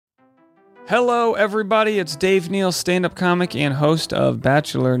Hello, everybody. It's Dave Neal, stand-up comic and host of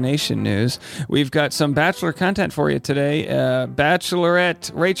Bachelor Nation News. We've got some Bachelor content for you today.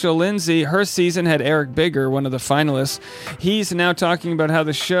 Bachelorette Rachel Lindsay, her season had Eric Bigger, one of the finalists. He's now talking about how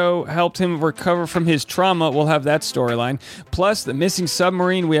the show helped him recover from his trauma. We'll have that storyline. Plus, the missing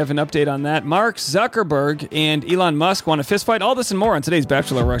submarine, we have an update on that. Mark Zuckerberg and Elon Musk want a fistfight. All this and more on today's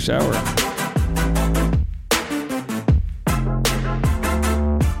Bachelor Rush Hour.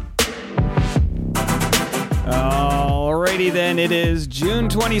 Alrighty then, it is June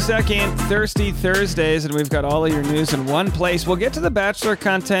 22nd, Thirsty Thursdays, and we've got all of your news in one place. We'll get to the Bachelor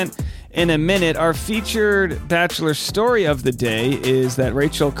content in a minute. Our featured Bachelor story of the day is that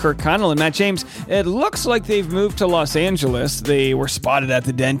Rachel, Kirk Connell, and Matt James, it looks like they've moved to Los Angeles. They were spotted at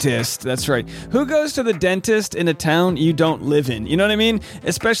the dentist. That's right. Who goes to the dentist in a town you don't live in? You know what I mean?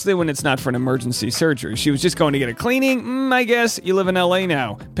 Especially when it's not for an emergency surgery. She was just going to get a cleaning. I guess you live in LA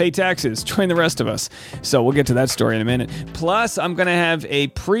now. Pay taxes. Join the rest of us. So we'll get to that story in a minute. Plus, I'm going to have a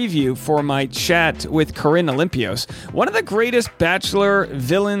preview for my chat with Corinne Olympios. One of the greatest Bachelor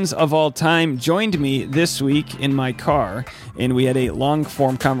villains of all time joined me this week in my car, and we had a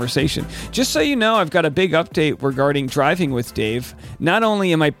long-form conversation. Just so you know, I've got a big update regarding driving with Dave. Not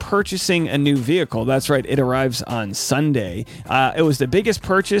only am I purchasing a new vehicle, that's right, it arrives on Sunday. It was the biggest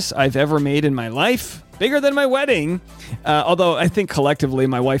purchase I've ever made in my life. Bigger than my wedding, although I think collectively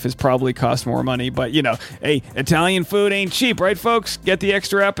my wife has probably cost more money. But, you know, hey, Italian food ain't cheap, right, folks? Get the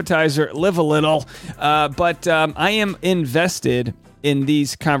extra appetizer, live a little. But I am invested in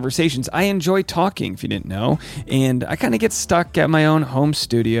these conversations. I enjoy talking, if you didn't know, and I kind of get stuck at my own home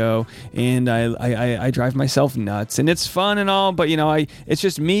studio, and I drive myself nuts, and it's fun and all, but, you know, it's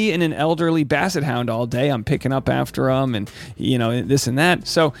just me and an elderly basset hound all day. I'm picking up after them, and, you know, this and that.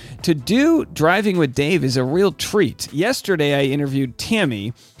 So to do Driving with Dave is a real treat. Yesterday, I interviewed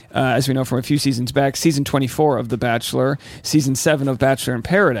Tammy, as we know from a few seasons back, season 24 of The Bachelor, season 7 of Bachelor in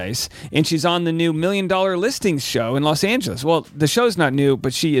Paradise, and she's on the new $1 Million Listings show in Los Angeles. Well, the show's not new,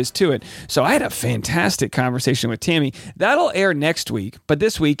 but she is to it. So I had a fantastic conversation with Tammy. That'll air next week, but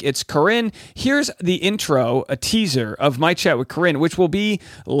this week it's Corinne. Here's the intro, a teaser of my chat with Corinne, which will be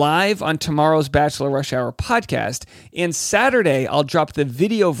live on tomorrow's Bachelor Rush Hour podcast, and Saturday I'll drop the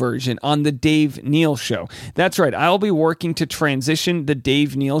video version on the Dave Neal show. That's right, I'll be working to transition the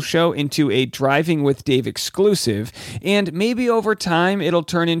Dave Neal show into a Driving with Dave exclusive, and maybe over time it'll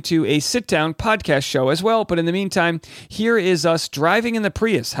turn into a sit-down podcast show as well. But in the meantime, here is us driving in the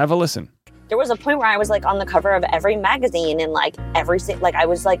Prius. Have a listen. There was a point where I was like on the cover of every magazine and like I was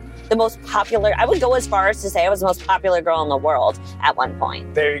like the most popular. I would go as far as to say I was the most popular girl in the world at one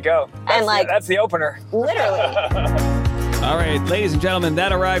point. There you go. That's the opener. Literally. All right, ladies and gentlemen,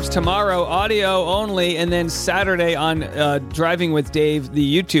 that arrives tomorrow, audio only, and then Saturday on Driving with Dave,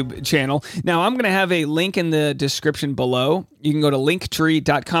 the YouTube channel. Now, I'm going to have a link in the description below. You can go to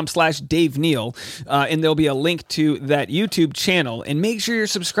linktree.com/Dave Neal, and there'll be a link to that YouTube channel. And make sure you're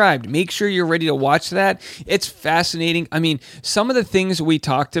subscribed. Make sure you're ready to watch that. It's fascinating. I mean, some of the things we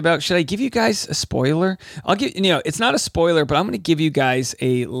talked about, should I give you guys a spoiler? I'll give, you know, it's not a spoiler, but I'm going to give you guys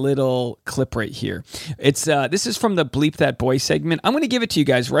a little clip right here. It's this is from the Bleep That Boy segment. I'm going to give it to you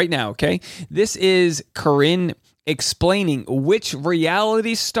guys right now, okay? This is Corinne explaining which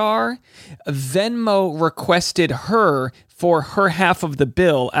reality star Venmo requested her for her half of the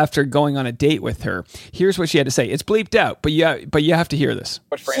bill after going on a date with her. Here's what she had to say. It's bleeped out, but you have to hear this.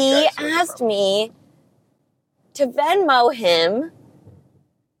 He asked me to Venmo him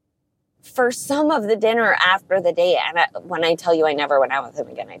for some of the dinner after the date. And when I tell you I never went out with him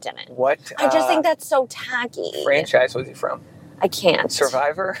again, I didn't. What? I just think that's so tacky. Franchise was he from? I can't.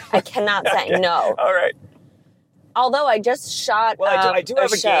 Survivor? I cannot say no. All right. Although I just shot I do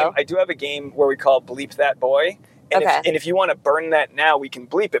have a game. I do have a game where we call Bleep That Boy. And, okay. If you want to burn that now, we can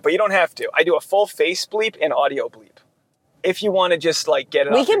bleep it. But you don't have to. I do a full face bleep and audio bleep. If you want to just like get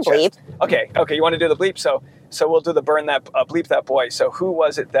it off your chest. We can bleep. Okay. You want to do the bleep? So we'll do the burn that, Bleep That Boy. So who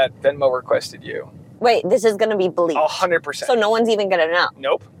was it that Venmo requested you? Wait, this is going to be bleeped. 100%. So no one's even going to know?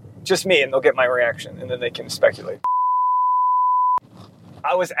 Nope. Just me, and they'll get my reaction, and then they can speculate.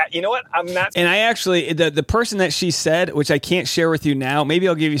 You know what? I'm not. And I actually, the person that she said, which I can't share with you now, maybe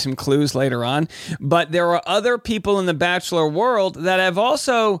I'll give you some clues later on, but there are other people in the Bachelor world that have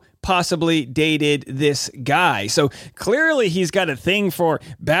also possibly dated this guy. So clearly he's got a thing for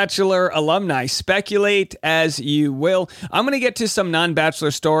Bachelor alumni. Speculate as you will. I'm going to get to some non-Bachelor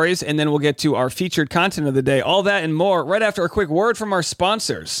stories, and then we'll get to our featured content of the day. All that and more right after a quick word from our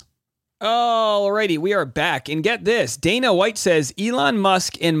sponsors. Alrighty, we are back. And get this, Dana White says Elon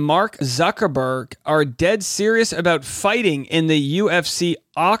Musk and Mark Zuckerberg are dead serious about fighting in the UFC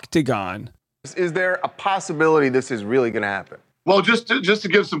octagon. Is there a possibility this is really going to happen? Well, just to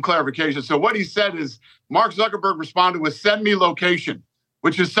give some clarification. So what he said is Mark Zuckerberg responded with "send me location,"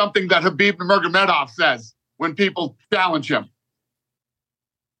 which is something that Habib Nurmagomedov says when people challenge him.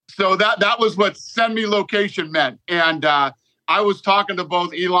 So that was what "send me location" meant. And I was talking to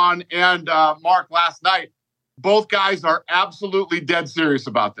both Elon and Mark last night. Both guys are absolutely dead serious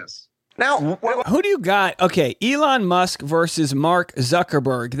about this. Now, who do you got? Okay, Elon Musk versus Mark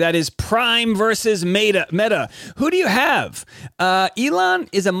Zuckerberg. That is Prime versus Meta. Who do you have? Elon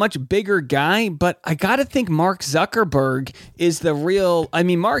is a much bigger guy, but I got to think Mark Zuckerberg is the real... I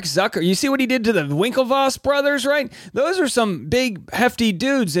mean, Mark Zuckerberg, you see what he did to the Winklevoss brothers, right? Those are some big, hefty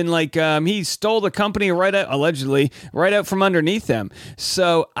dudes, and he stole the company allegedly, right out from underneath them.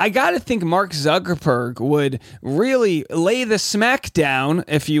 So I got to think Mark Zuckerberg would really lay the smack down,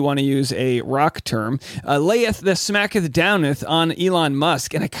 if you want to use a rock term, layeth the smacketh downeth on Elon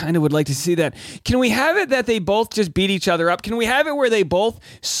Musk, and I kind of would like to see that. Can we have it that they both just beat each other up? Can we have it where they both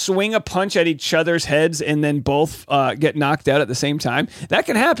swing a punch at each other's heads and then both get knocked out at the same time? That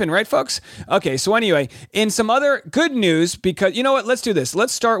can happen, right, folks? Okay, so anyway, in some other good news, because you know what, let's do this.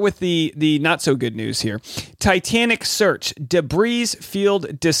 Let's start with the not so good news here. Titanic search, debris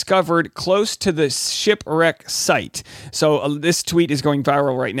field discovered close to the shipwreck site. So this tweet is going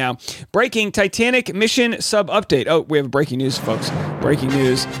viral right now. Breaking Titanic mission sub update. Oh, we have breaking news, folks. Breaking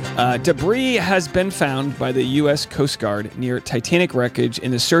news. Debris has been found by the U.S. Coast Guard near Titanic wreckage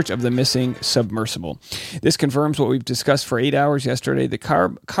in the search of the missing submersible. This confirms what we've discussed for 8 hours yesterday. The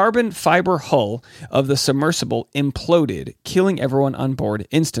carbon fiber hull of the submersible imploded, killing everyone on board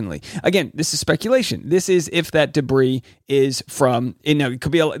instantly. Again, this is speculation. This is if that debris is from, it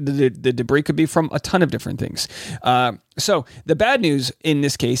could be the debris could be from a ton of different things. So the bad news in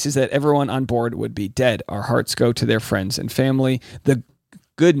this case is that everyone on board would be dead. Our hearts go to their friends and family. The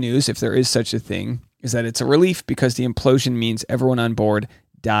good news, if there is such a thing, is that it's a relief because the implosion means everyone on board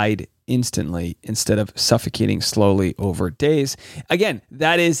died instantly instead of suffocating slowly over days. Again,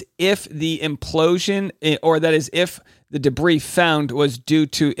 that is if the implosion, or that is if the debris found was due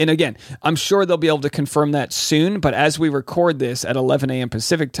to, and again, I'm sure they'll be able to confirm that soon, but as we record this at 11 a.m.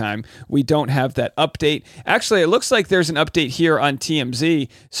 Pacific time, we don't have that update. Actually, it looks like there's an update here on TMZ,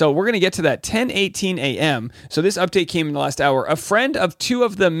 so we're going to get to that 10:18 a.m. So this update came in the last hour. A friend of two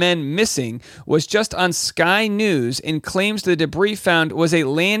of the men missing was just on Sky News and claims the debris found was a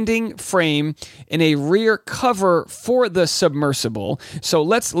landing frame and a rear cover for the submersible. So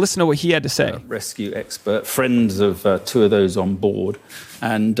let's listen to what he had to say. Rescue expert, friends of two of those on board,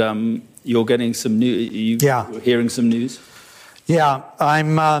 and you're getting some news. You're hearing some news. Yeah,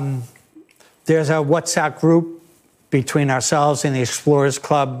 I'm. There's a WhatsApp group between ourselves and the Explorers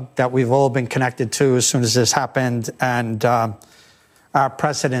Club that we've all been connected to as soon as this happened, and our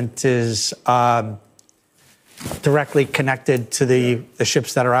president is directly connected to the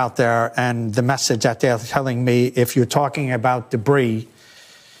ships that are out there, and the message that they're telling me, if you're talking about debris,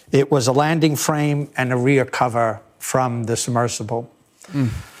 it was a landing frame and a rear cover from the submersible.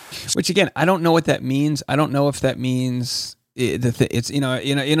 Which again, I don't know what that means. I don't know if that means it's you know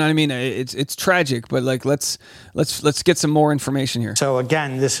what I mean. It's tragic, but like let's get some more information here. So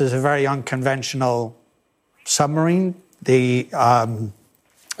again, this is a very unconventional submarine. A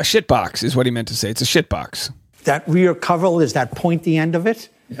shit box is what he meant to say. It's a shit box. That rear cover is that pointy end of it.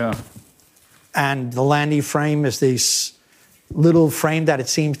 Yeah. And the landing frame is this little frame that it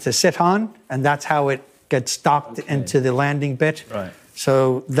seems to sit on, and that's how it gets docked into the landing bit. Right.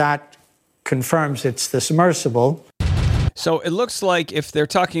 So that confirms it's the submersible. So it looks like if they're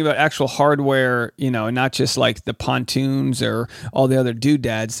talking about actual hardware, not just like the pontoons or all the other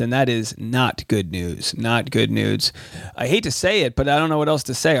doodads, then that is not good news. Not good news. I hate to say it, but I don't know what else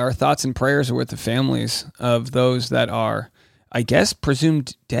to say. Our thoughts and prayers are with the families of those that are, I guess,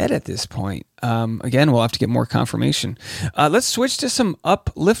 presumed dead at this point. Again, we'll have to get more confirmation. Let's switch to some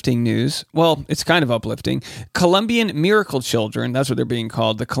uplifting news. Well, it's kind of uplifting. Colombian miracle children, that's what they're being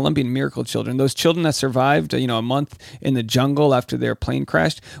called, the Colombian miracle children. Those children that survived, a month in the jungle after their plane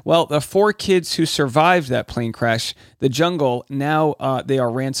crashed. Well, the 4 kids who survived that plane crash, the jungle, now they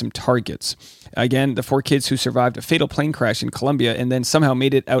are ransom targets. Again, the 4 kids who survived a fatal plane crash in Colombia and then somehow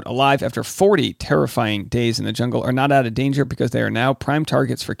made it out alive after 40 terrifying days in the jungle are not out of danger because they are now prime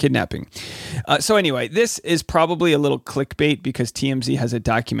targets for kidnapping. So anyway, this is probably a little clickbait because TMZ has a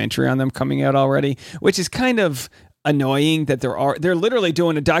documentary on them coming out already, which is kind of annoying that they're literally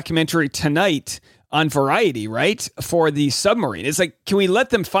doing a documentary tonight on Variety, right? For the Submarine. It's like, can we let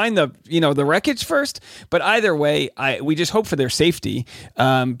them find the wreckage first? But either way, we just hope for their safety.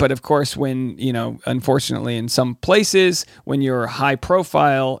 But of course, when, unfortunately in some places, when you're high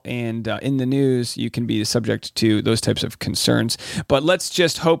profile and in the news, you can be subject to those types of concerns. But let's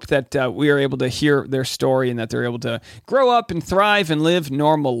just hope that we are able to hear their story and that they're able to grow up and thrive and live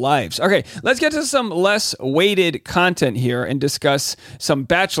normal lives. Okay, let's get to some less weighted content here and discuss some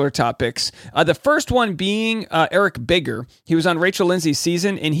Bachelor topics. The first one being Eric Bigger. He was on Rachel Lindsay's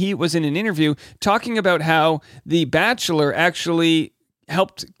season, and he was in an interview talking about how The Bachelor actually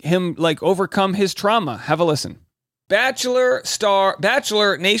helped him overcome his trauma. Have a listen. Bachelor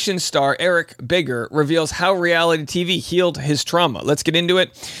Nation star Eric Bigger reveals how reality TV healed his trauma. Let's get into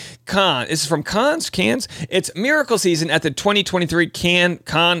it. This is from Cannes. It's miracle season at the 2023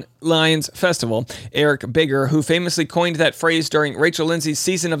 Cannes Lions Festival. Eric Bigger, who famously coined that phrase during Rachel Lindsay's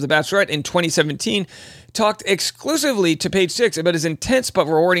season of The Bachelorette in 2017, talked exclusively to Page Six about his intense but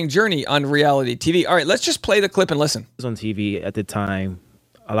rewarding journey on reality TV. All right, let's just play the clip and listen. I was on TV at the time.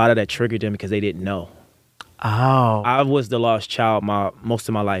 A lot of that triggered them because they didn't know. Oh. I was the lost child most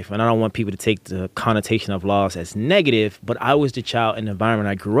of my life, and I don't want people to take the connotation of loss as negative, but I was the child in the environment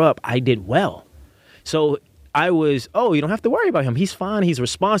I grew up. I did well. So I was, you don't have to worry about him. He's fine. He's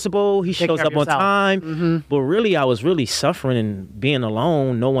responsible. He shows up on time. Mm-hmm. But really, I was really suffering and being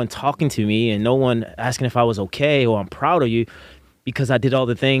alone, no one talking to me and no one asking if I was okay or I'm proud of you, because I did all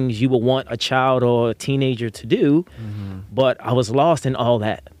the things you would want a child or a teenager to do, but I was lost in all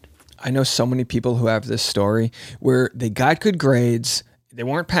that. I know so many people who have this story where they got good grades, they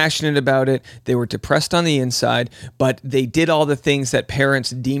weren't passionate about it, they were depressed on the inside, but they did all the things that parents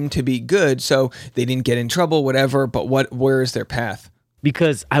deemed to be good, so they didn't get in trouble, whatever, but where is their path?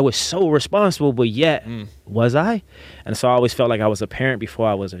 Because I was so responsible, but yet, was I? And so I always felt like I was a parent before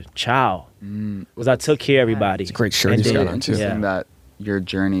I was a child, because I took care of everybody. It's a great shirt you got on, too. Interesting that your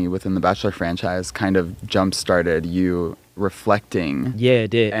journey within the Bachelor franchise kind of jump-started you reflecting. Yeah, it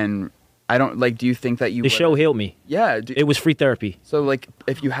did. And I don't, do you think that you... The show healed me. Yeah. It was free therapy. So,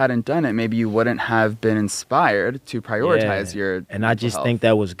 if you hadn't done it, maybe you wouldn't have been inspired to prioritize your And I just health. think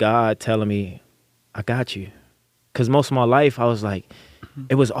that was God telling me, I got you. Because most of my life, I was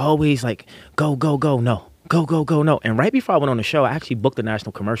it was always go, go, go, no. Go, go, go, no. And right before I went on the show, I actually booked a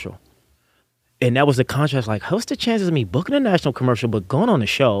national commercial. And that was the contrast, what's the chances of me booking a national commercial but going on the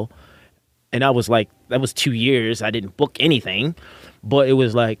show? And I was that was 2 years. I didn't book anything. But it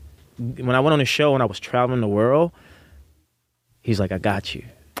was when I went on the show and I was traveling the world, he's like, I got you.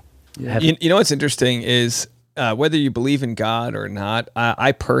 Yeah. You know what's interesting is whether you believe in God or not,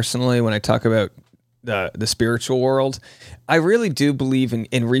 I personally, when I talk about the spiritual world, I really do believe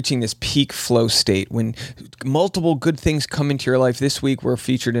in reaching this peak flow state when multiple good things come into your life. This week we're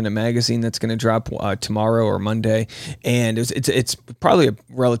featured in a magazine that's going to drop tomorrow or Monday, and it's probably a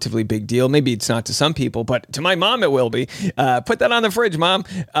relatively big deal. Maybe it's not to some people, but to my mom it will be. Put that on the fridge, Mom.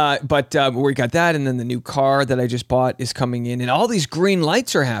 But we got that, and then the new car that I just bought is coming in, and all these green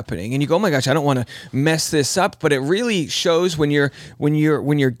lights are happening, and you go, oh my gosh, I don't want to mess this up. But it really shows when you're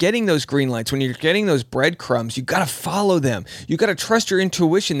getting those green lights, when you're getting those breadcrumbs, you got to follow them. You got to trust your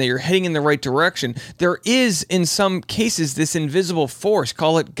intuition that you're heading in the right direction. There is, in some cases, this invisible force.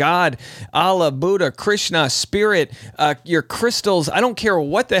 Call it God, Allah, Buddha, Krishna, spirit, your crystals. I don't care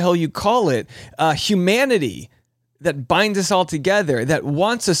what the hell you call it. Humanity that binds us all together, that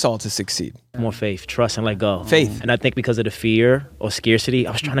wants us all to succeed. More faith, trust, and let go. Faith. And I think because of the fear or scarcity,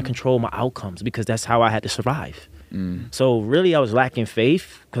 I was trying to control my outcomes because that's how I had to survive. So really, I was lacking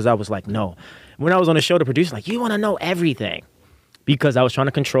faith because I was no. When I was on the show, the producer you want to know everything, because I was trying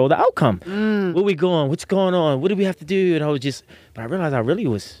to control the outcome. Where we going? What's going on? What do we have to do? And but I realized I really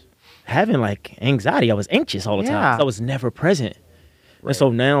was having anxiety. I was anxious all the time. So I was never present. Right. And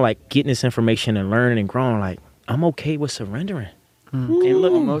so now getting this information and learning and growing, I'm okay with surrendering. And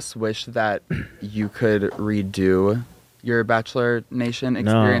look, almost wish that you could redo your Bachelor Nation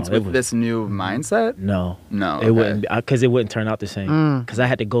experience with this new mindset? No. Okay. It wouldn't, because it wouldn't turn out the same. Because I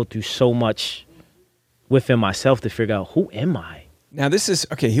had to go through so much within myself to figure out, who am I? Now this is,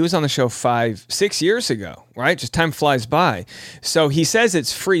 okay, he was on the show 5-6 years ago, right? Just time flies by. So he says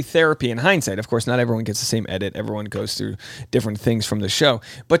it's free therapy in hindsight. Of course, not everyone gets the same edit. Everyone goes through different things from the show.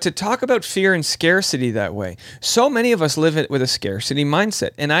 But to talk about fear and scarcity that way, so many of us live it with a scarcity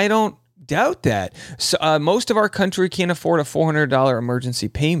mindset. And I don't doubt that. So, most of our country can't afford a $400 emergency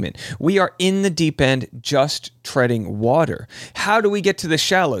payment. We are in the deep end, just treading water. How do we get to the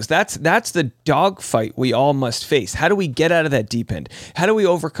shallows? That's the dogfight we all must face. How do we get out of that deep end? How do we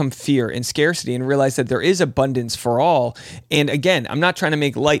overcome fear and scarcity and realize that there is abundance for all? And again, I'm not trying to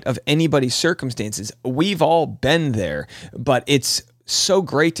make light of anybody's circumstances. We've all been there, but it's so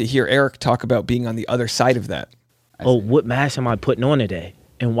great to hear Eric talk about being on the other side of that. Oh, what mask am I putting on today?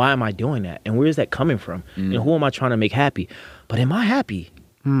 And why am I doing that? And where is that coming from? And who am I trying to make happy? But am I happy?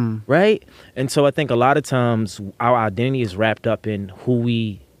 Right? And so I think a lot of times our identity is wrapped up in who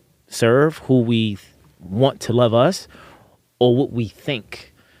we serve, who we want to love us, or what we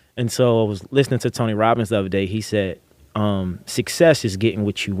think. And so I was listening to Tony Robbins the other day. He said, success is getting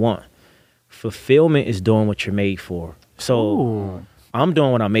what you want. Fulfillment is doing what you're made for. So I'm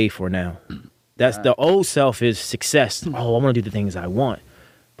doing what I'm made for now. That's the old self is success. Oh, I want to do the things I want.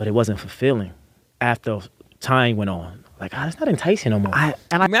 But it wasn't fulfilling after time went on. Like, it's not enticing no more.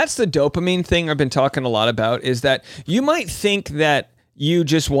 And that's the dopamine thing I've been talking a lot about, is that you might think that you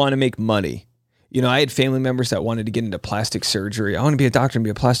just want to make money. You know, I had family members that wanted to get into plastic surgery. I want to be a doctor and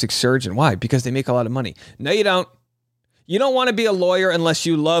be a plastic surgeon. Why? Because they make a lot of money. No, you don't. You don't want to be a lawyer unless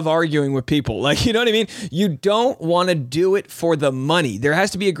you love arguing with people. Like, you know what I mean? You don't want to do it for the money. There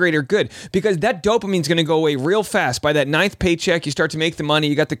has to be a greater good, because that dopamine's going to go away real fast. By that 9th paycheck, you start to make the money.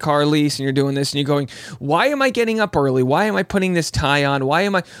 You got the car lease and you're doing this and you're going, why am I getting up early? Why am I putting this tie on?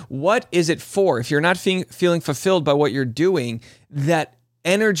 What is it for? If you're not feeling fulfilled by what you're doing, that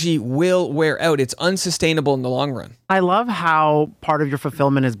energy will wear out. It's unsustainable in the long run. I love how part of your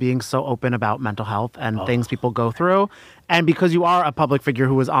fulfillment is being so open about mental health and things people go through. And because you are a public figure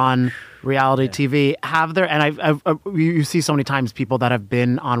who is on reality TV, you see so many times people that have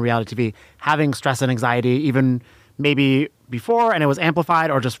been on reality TV having stress and anxiety, even maybe before, and it was amplified,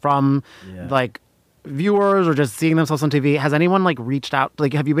 or just from like viewers, or just seeing themselves on TV. Has anyone like reached out?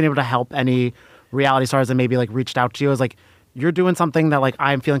 Like, have you been able to help any reality stars that maybe like reached out to you as like, you're doing something that like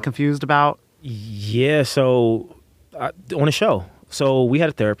I'm feeling confused about? Yeah, so on a show. So we had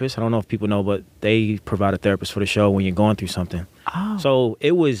a therapist. I don't know if people know, but they provide a therapist for the show when you're going through something. Oh. So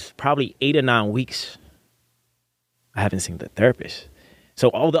it was probably 8 or 9 weeks I haven't seen the therapist. So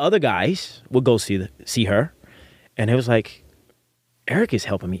all the other guys would go see her, and it was like, Eric is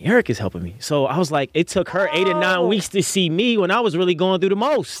helping me. Eric is helping me. So I was like, it took her 8 or 9 weeks to see me when I was really going through the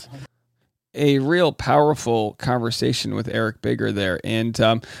most. A real powerful conversation with Eric Bigger there. And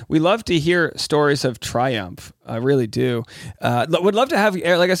we love to hear stories of triumph. I really do. Would love to have,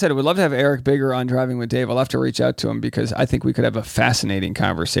 like I said, would love to have Eric Bigger on Driving with Dave. I'll have to reach out to him because I think we could have a fascinating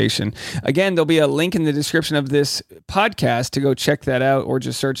conversation. Again, there'll be a link in the description of this podcast to go check that out, or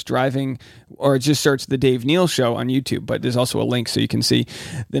just search The Dave Neal Show on YouTube. But there's also a link so you can see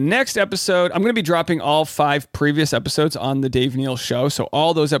the next episode. I'm going to be dropping all 5 previous episodes on The Dave Neal Show. So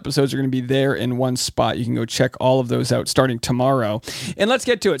all those episodes are going to be there in one spot. You can go check all of those out starting tomorrow. And let's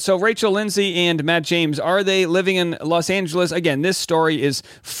get to it. So Rachel Lindsay and Matt James, are they living in Los Angeles? Again, this story is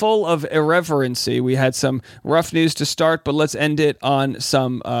full of irreverency. We had some rough news to start, but let's end it on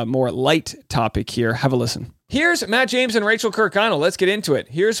some more light topic here. Have a listen. Here's Matt James and Rachel Kirkconnell. Let's get into it.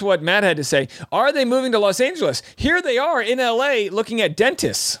 Here's what Matt had to say. Are they moving to Los Angeles? Here they are in LA looking at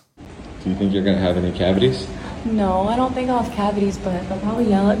dentists. Do you think you're going to have any cavities? No, I don't think I'll have cavities, but they'll probably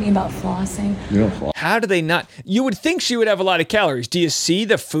yell at me about flossing. You don't floss. How do they not? You would think she would have a lot of calories. Do you see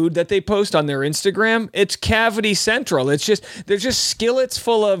the food that they post on their Instagram? It's cavity central. They're just skillets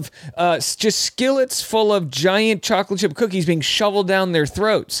full of giant chocolate chip cookies being shoveled down their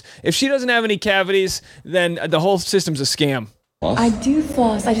throats. If she doesn't have any cavities, then the whole system's a scam. I do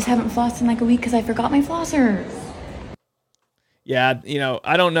floss. I just haven't flossed in like a week because I forgot my flossers. Yeah,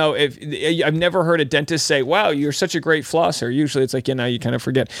 I don't know if I've never heard a dentist say, "Wow, you're such a great flosser." Usually it's like, you kind of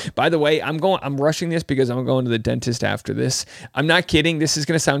forget. By the way, I'm rushing this because I'm going to the dentist after this. I'm not kidding. This is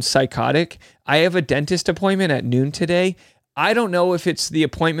going to sound psychotic. I have a dentist appointment at noon today. I don't know if it's the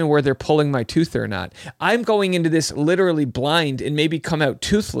appointment where they're pulling my tooth or not. I'm going into this literally blind and maybe come out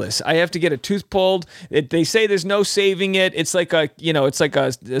toothless. I have to get a tooth pulled. They say there's no saving it. It's like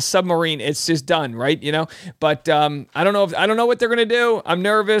a submarine. It's just done, right? But I don't know what they're going to do. I'm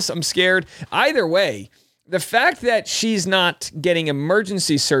nervous. I'm scared. Either way, the fact that she's not getting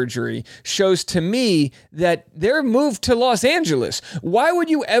emergency surgery shows to me that they're moved to Los Angeles. Why would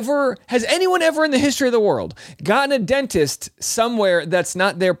has anyone ever in the history of the world gotten a dentist somewhere that's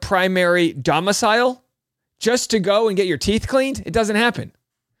not their primary domicile just to go and get your teeth cleaned? It doesn't happen.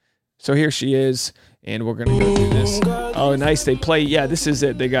 So here she is And we're going to go through this. Oh, nice. They play. Yeah, this is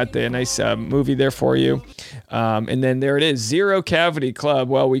it. They got the nice movie there for you. And then there it is. Zero Cavity Club.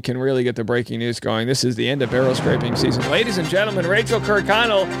 Well, we can really get the breaking news going. This is the end of barrel scraping season. Ladies and gentlemen, Rachel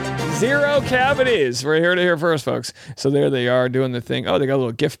Kirkconnell, zero cavities. We're here to hear first, folks. So there they are doing the thing. Oh, they got a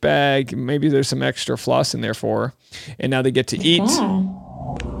little gift bag. Maybe there's some extra floss in there for her. And now they get to eat.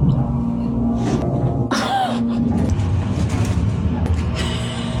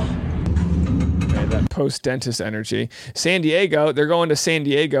 That post-dentist energy. San Diego, they're going to San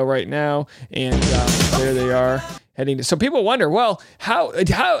Diego right now, and there they are heading to. So people wonder, well, how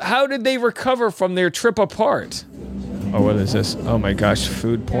did they recover from their trip apart? Oh, what is this? Oh my gosh,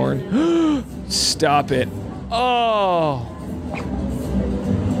 food porn. Stop it. Oh.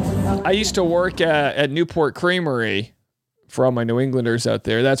 I used to work at Newport Creamery. For all my New Englanders out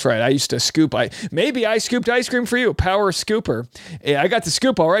there, that's right. I used to scoop. Maybe I scooped ice cream for you. Power scooper. I got the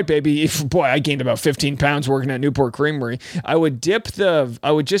scoop all right, baby. Boy, I gained about 15 pounds working at Newport Creamery. I would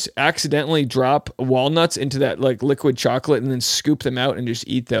just accidentally drop walnuts into that like liquid chocolate and then scoop them out and just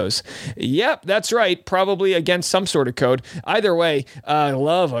eat those. Yep, that's right. Probably against some sort of code. Either way, I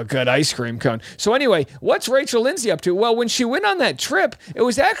love a good ice cream cone. So anyway, what's Rachel Lindsay up to? Well, when she went on that trip, it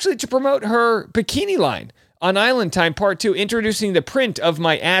was actually to promote her bikini line. On Island Time Part 2, introducing the print of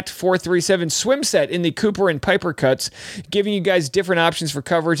my @437 swim set in the Cooper and Piper cuts, giving you guys different options for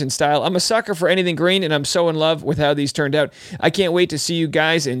coverage and style. I'm a sucker for anything green, and I'm so in love with how these turned out. I can't wait to see you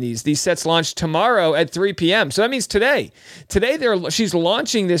guys in these. These sets launch tomorrow at 3 p.m. So that means today. Today, she's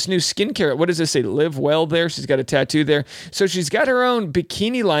launching this new skincare. What does this say? Live Well there. She's got a tattoo there. So she's got her own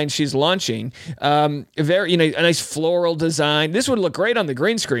bikini line she's launching. A nice floral design. This would look great on the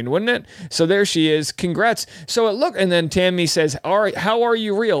green screen, wouldn't it? So there she is. Congrats. So look, and then Tammy says, how are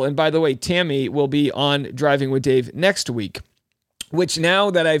you real? And by the way, Tammy will be on Driving with Dave next week, which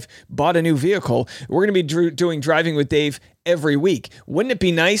now that I've bought a new vehicle, we're going to be doing Driving with Dave every week. Wouldn't it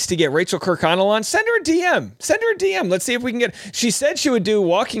be nice to get Rachel Kirkconnell on? Send her a DM. Let's see if we can get. She said she would do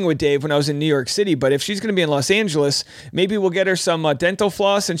Walking with Dave when I was in New York City, but if she's going to be in Los Angeles, maybe we'll get her some dental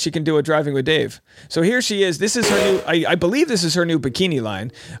floss and she can do a Driving with Dave. So here she is. This is her new, I believe this is her new bikini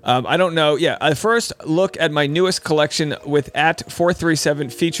line. I don't know. Yeah, first look at my newest collection with @437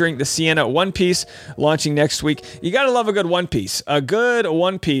 featuring the Sienna one piece launching next week. You got to love a good one piece. A good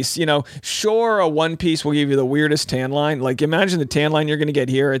one piece, sure, a one piece will give you the weirdest tan line. Like imagine the tan line you're going to get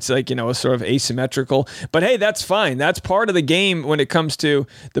here. It's like, a sort of asymmetrical, but hey, that's fine. That's part of the game when it comes to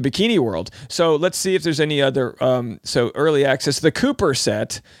the bikini world. So let's see if there's any other, early access, the Cooper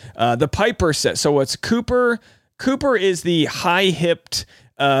set, the Piper set. So what's Cooper? Cooper is the high-hipped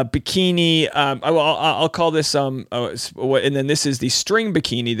bikini. I'll call this and then this is the string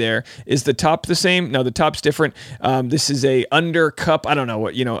bikini. There is the top the same. No, the top's different. This is a under cup. I don't know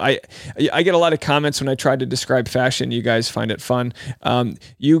what I get a lot of comments when I try to describe fashion. You guys find it fun.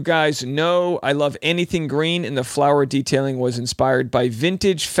 You guys know I love anything green, and the flower detailing was inspired by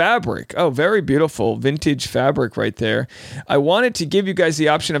vintage fabric. Oh, very beautiful vintage fabric right there. I wanted to give you guys the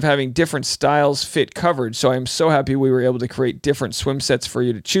option of having different styles fit coverage, so I'm so happy we were able to create different swim sets for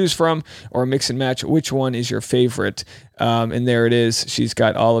you to choose from, or mix and match. Which one is your favorite? And there it is. She's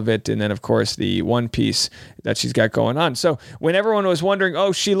got all of it. And then, of course, the one piece that she's got going on. So when everyone was wondering,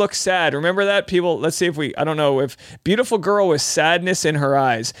 oh, she looks sad. Remember that? People, let's see I don't know, if beautiful girl with sadness in her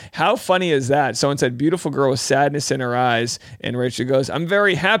eyes. How funny is that? Someone said, beautiful girl with sadness in her eyes. And Rachel goes, I'm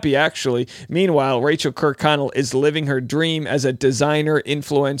very happy, actually. Meanwhile, Rachel Kirkconnell is living her dream as a designer,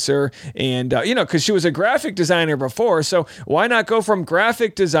 influencer. And, because she was a graphic designer before. So why not go from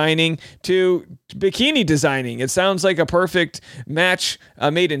graphic designing to bikini designing? It sounds like a perfect match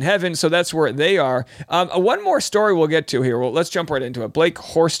made in heaven. So that's where they are. One more story we'll get to here. Well, let's jump right into it. Blake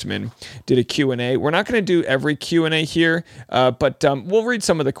Horstman did a Q&A. We're not going to do every Q&A here, but we'll read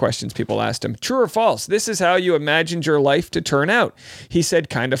some of the questions people asked him. True or false? This is how you imagined your life to turn out. He said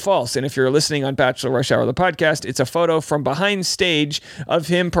kind of false. And if you're listening on Bachelor Rush Hour, the podcast, it's a photo from behind stage of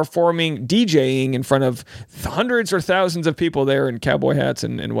him performing, DJing in front of hundreds or thousands of people there in cowboy hats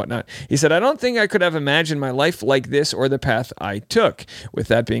and whatnot. He said, I don't think I could have imagined my life like this or the path I took. With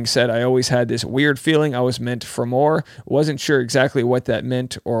that being said, I always had this weird feeling I was meant for more. Wasn't sure exactly what that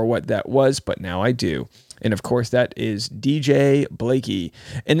meant or what that was, but now I do. And of course, that is DJ Blakey.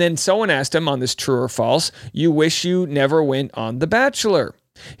 And then someone asked him on this true or false, you wish you never went on The Bachelor.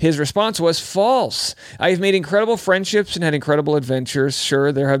 His response was false. I have made incredible friendships and had incredible adventures.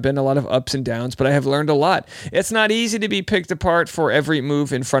 Sure, there have been a lot of ups and downs, but I have learned a lot. It's not easy to be picked apart for every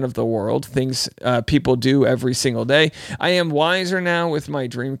move in front of the world, things people do every single day. I am wiser now with my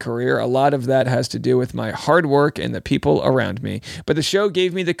dream career. A lot of that has to do with my hard work and the people around me. But the show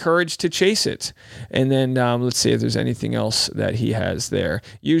gave me the courage to chase it. And then let's see if there's anything else that he has there.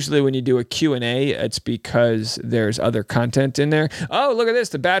 Usually when you do a Q&A, it's because there's other content in there. Oh, look at this.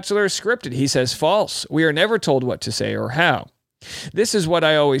 The Bachelor is scripted. He says false. We are never told what to say or how. This is what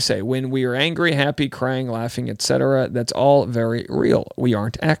I always say. When we are angry, happy, crying, laughing, etc., that's all very real. We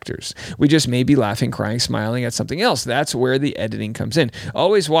aren't actors. We just may be laughing, crying, smiling at something else. That's where the editing comes in.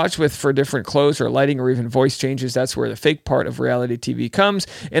 Always watch for different clothes or lighting or even voice changes. That's where the fake part of reality TV comes.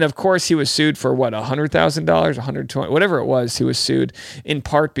 And of course, he was sued for what, $100,000, $120,000, whatever it was. He was sued in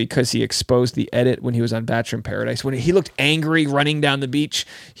part because he exposed the edit when he was on Bachelor in Paradise. When he looked angry running down the beach,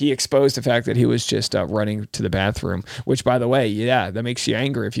 he exposed the fact that he was just running to the bathroom, which, by the way, yeah, that makes you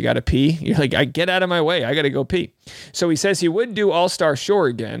angry. If you got to pee, you're like, I get out of my way. I got to go pee. So he says he would do All-Star Shore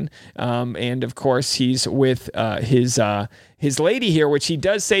again. And of course, he's with his lady here, which he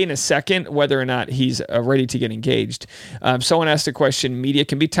does say in a second whether or not he's ready to get engaged. Someone asked the question, media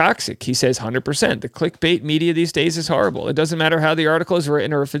can be toxic. He says 100%. The clickbait media these days is horrible. It doesn't matter how the article is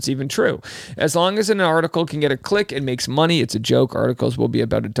written or if it's even true. As long as an article can get a click and makes money, it's a joke. Articles will be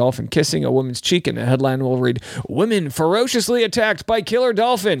about a dolphin kissing a woman's cheek, and the headline will read, "Women ferociously attacked by killer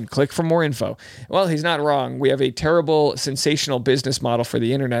dolphin. Click for more info." Well, he's not wrong. We have a terrible, sensational business model for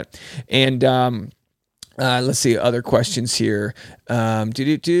the internet. And let's see other questions here.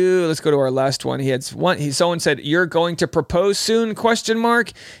 Let's go to our last one. Someone said, "You're going to propose soon?" ?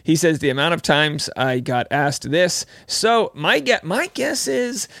 He says, "The amount of times I got asked this." So my guess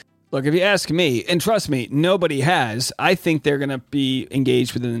is, look, if you ask me, and trust me, nobody has, I think they're going to be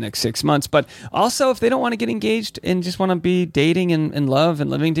engaged within the next 6 months. But also, if they don't want to get engaged and just want to be dating and love and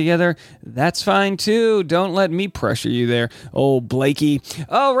living together, that's fine too. Don't let me pressure you there, old Blakey.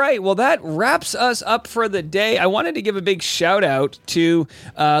 All right, well, that wraps us up for the day. I wanted to give a big shout out to,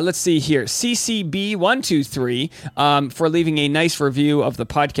 let's see here, CCB123 for leaving a nice review of the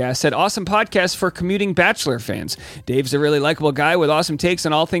podcast. Said, "Awesome podcast for commuting Bachelor fans. Dave's a really likable guy with awesome takes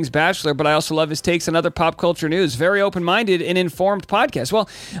on all things Bachelor, but I also love his takes on other pop culture news. Very open-minded and informed podcast." Well,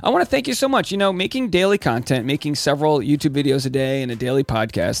 I want to thank you so much. You know, making daily content, making several YouTube videos a day and a daily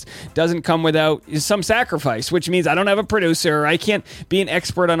podcast doesn't come without some sacrifice, which means I don't have a producer. I can't be an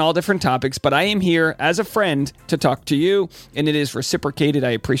expert on all different topics, but I am here as a friend to talk to you, and it is reciprocated.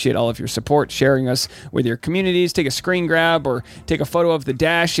 I appreciate all of your support, sharing us with your communities. Take a screen grab or take a photo of the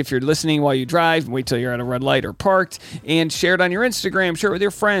dash if you're listening while you drive. Wait till you're at a red light or parked, and share it on your Instagram. Share it with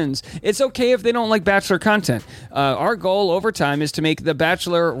your friends. It's okay if they don't like Bachelor content. Our goal over time is to make the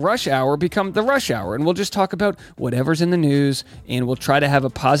Bachelor Rush Hour become the Rush Hour, and we'll just talk about whatever's in the news, and we'll try to have a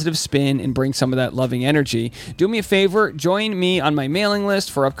positive spin and bring some of that loving energy. Do me a favor, join me on my mailing list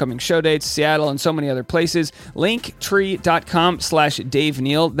for upcoming show dates, Seattle, and so many other places. Linktree.com/Dave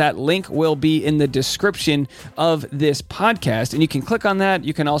Neal. That link will be in the description of this podcast, and you can click on that.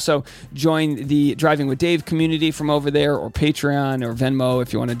 You can also join the Driving with Dave community from over there, or Patreon or Venmo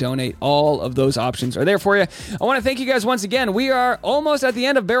if you want to donate. All of those options are there for you. I want to thank you guys once again. We are almost at the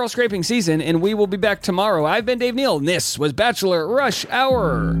end of barrel scraping season, and we will be back tomorrow. I've been Dave Neal, and this was Bachelor Rush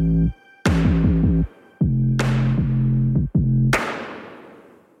Hour.